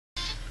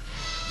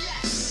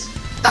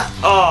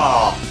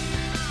Oh!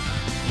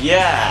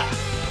 Yeah!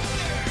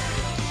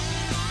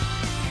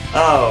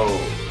 Oh!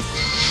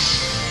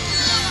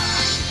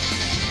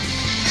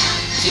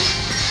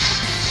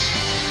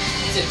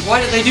 Why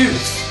did they do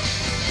this?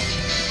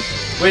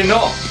 We're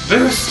not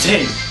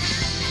boosting!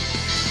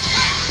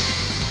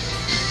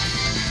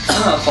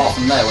 Apart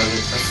from there, where we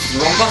pressed the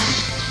wrong button.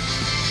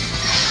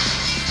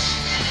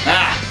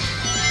 Ah!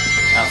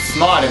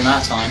 Outsmarted him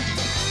that time.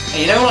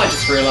 Hey, you know what I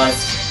just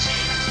realised?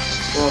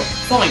 Well,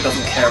 Sonic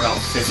doesn't care about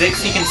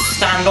physics, he can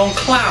stand on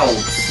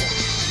clouds!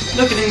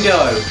 Look at him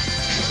go!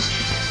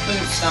 Look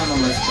at him stand on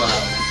those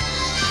clouds.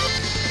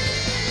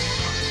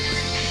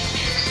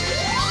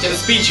 Get a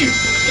speed shoot!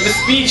 Get a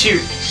speed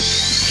shoot!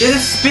 Get a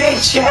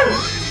speed shoot!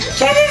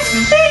 Get a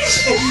speed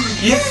shoot!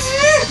 Yes!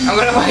 I'm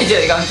gonna wait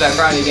till it comes back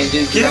round again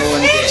just because I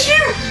want it.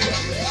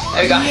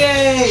 There we go.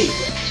 Yay!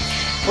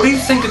 What do you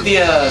think of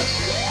the,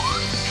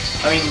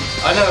 I mean,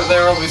 I know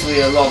there are obviously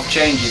a lot of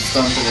changes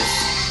done to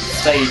this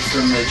stage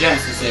from the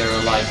Genesis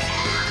era, like,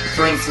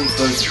 for instance,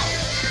 those,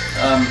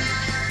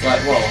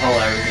 like, well, whole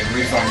everything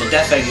redesigned. The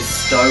Death Egg is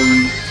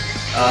stone,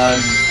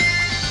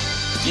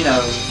 you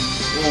know,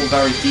 all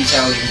very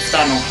detailed, you can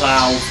stand on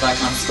clouds, that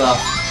kind of stuff.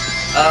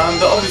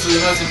 But obviously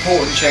the most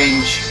important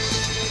change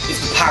is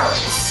the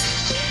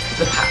parrots.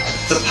 The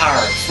parrots. The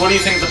parrots. What do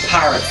you think of the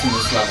parrots in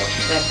this level?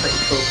 They're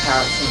pretty cool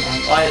parrots,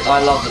 aren't they?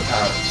 I love the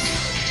parrots.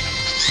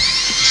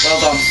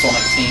 Well done,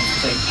 Sonic team,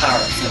 for putting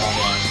parrots in our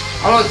game.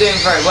 I'm not doing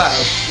very well.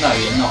 No,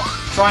 you're not.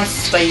 Try and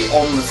stay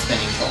on the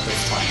spinning top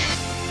this time.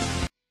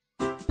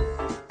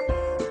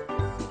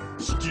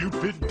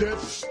 Stupid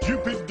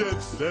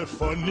deaths, they're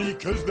funny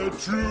cause they're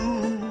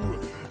true.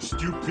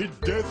 Stupid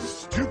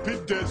deaths,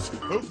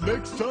 of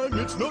next time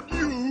it's not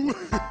you.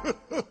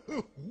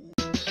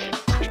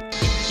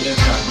 You don't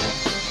count yet.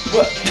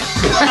 What?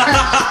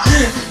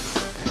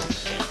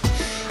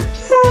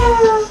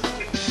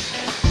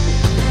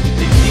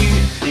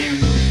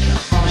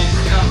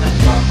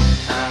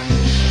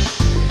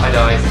 I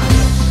died.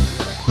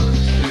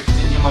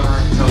 Didn't your mother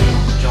tell you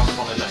not to jump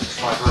on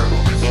electrified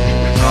robots?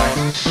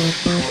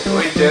 What do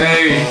we do?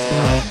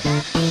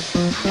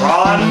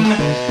 Run!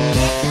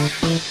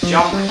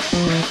 Jump!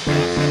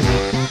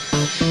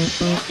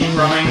 Keep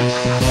running.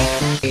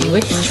 We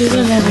wish you a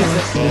Merry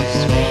Christmas.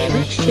 We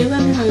wish you a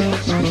Merry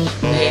Christmas.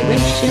 We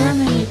wish you a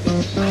Merry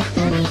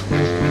Christmas.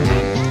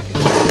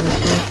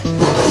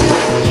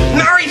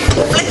 Merry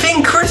flipping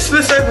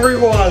Christmas,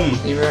 everyone!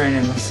 You're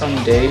ruining my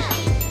song, dude.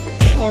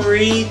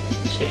 Sorry.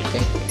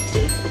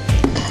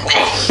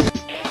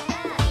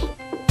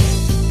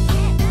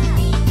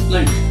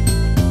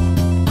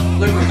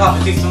 Luke, wake up,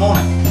 it's Easter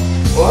morning.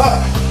 What?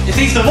 It's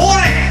Easter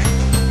morning!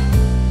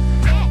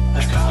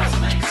 Let's go for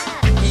some eggs.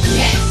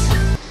 Yes!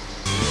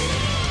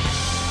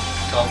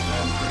 God,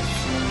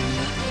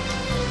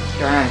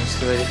 Your hands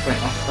because I just went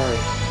off road.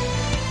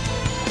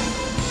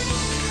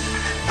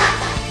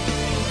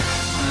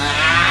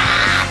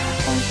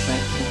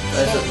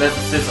 there's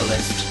a scissor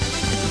list.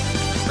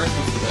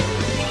 Christmas is over.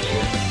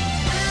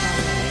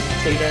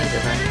 2 days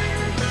ago.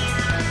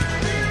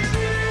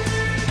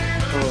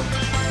 Cool.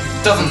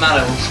 Doesn't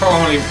matter, we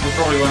probably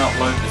won't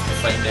upload this the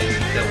same day we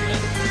film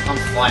it. I'm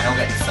fine, I'll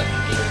get the second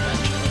gear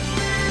eventually.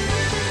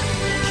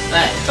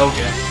 There, told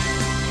you.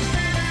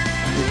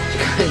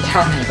 You're going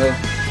downhill.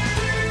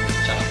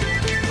 Shut up.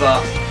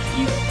 But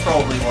you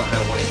probably won't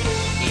know what it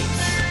is.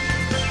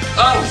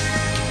 Oh!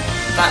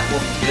 That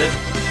wasn't good.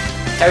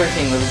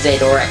 Everything with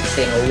Z or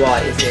Xing or Y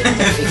is in.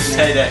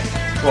 Say that.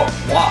 What?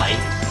 Why?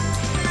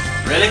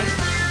 Really?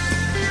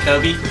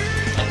 Kirby?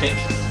 Epic?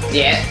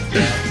 Yeah.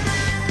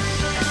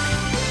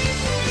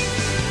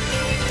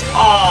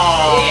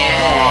 Oh!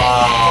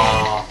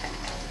 Yeah.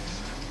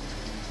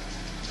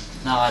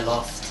 No, I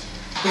lost.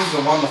 This is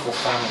a wonderful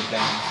family game,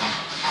 I think.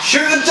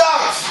 Shoot the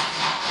ducks!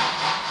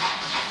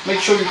 Make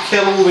sure you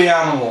kill all the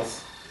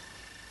animals.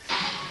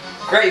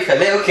 Great for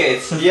little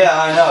kids. Yeah,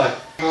 I know.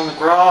 On the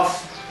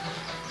grass.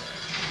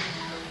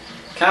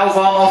 Cows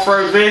aren't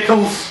off-road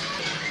vehicles.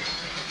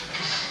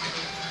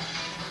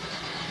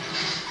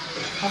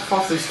 How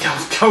fast are these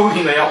cows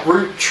going? They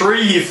uproot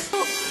trees.